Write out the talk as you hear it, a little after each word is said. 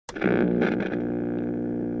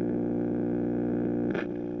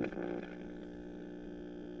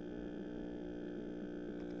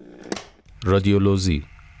رادیولوزی.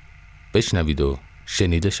 بشنوید و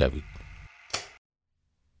شنیده شوید.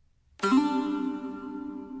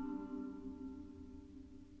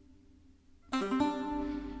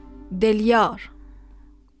 دلیار.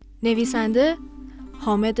 نویسنده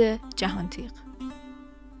حامد جهانتیغ،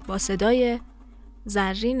 با صدای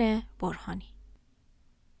زرین برهانی.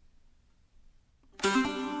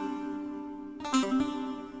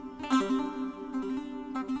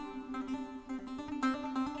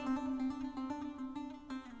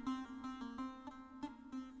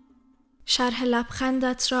 شرح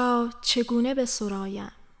لبخندت را چگونه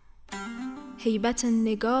بسرایم؟ هیبت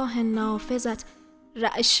نگاه نافذت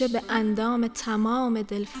رعشه به اندام تمام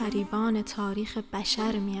دلفریبان تاریخ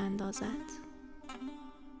بشر می اندازد.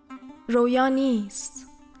 رویا نیست،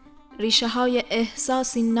 ریشه های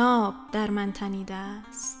احساسی ناب در من تنیده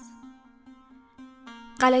است.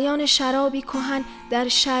 غلیان شرابی کهن در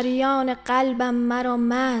شریان قلبم مرا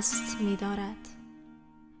مست می دارد.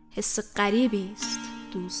 حس غریبی است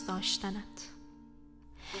دوست داشتنت،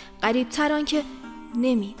 غریب‌تر آن که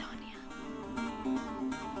نمی‌دانیم.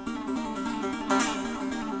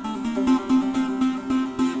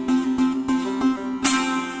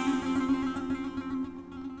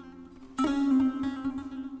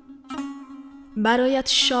 برایت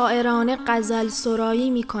شاعرانه غزل سرایی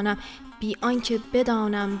می‌کنم، بی آنکه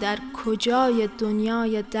بدانم در کجای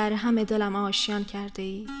دنیای درهم دلم آشیان کرده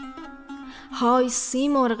ای. های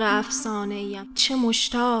سیمرغ افسانه‌ایم، چه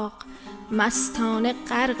مشتاق مستانه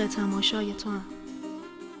غرق تماشای تو هم.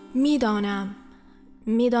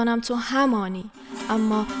 میدانم تو همانی،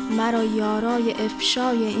 اما مرا یارای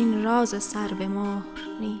افشای این راز سر به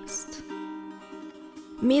مهر نیست.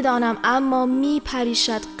 میدانم اما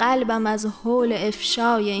میپریشد قلبم از هول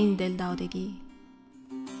افشای این دلدادگی.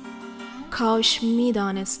 کاش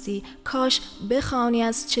میدانستی، کاش بخوانی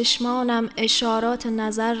از چشمانم اشارات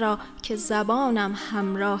نظر را که زبانم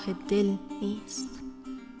همراه دل نیست.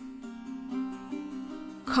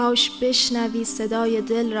 کاش بشنوی صدای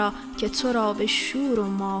دل را که تو را به شور و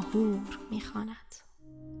ماهور میخواند.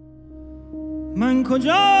 من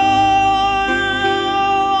کجا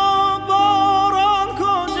باران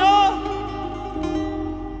کجا،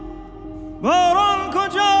 باران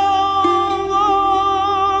کجا،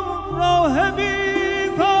 راه بی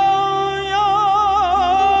پایان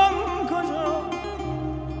کجا.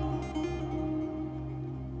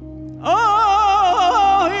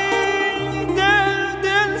 آهی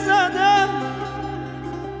دل زدم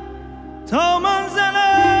تا منزل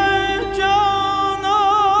جانان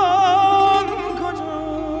کجا.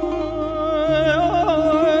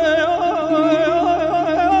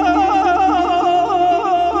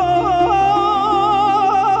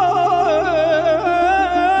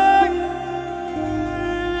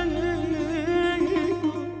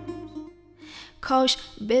 کاش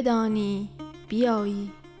بدانی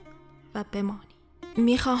بیایی و بمانی.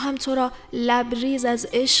 میخواهم تو را لبریز از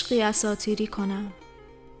عشقی اساطیری کنم.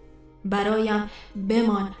 برایم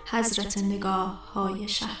بمان حضرت نگاه های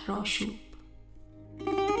شهرآشوب.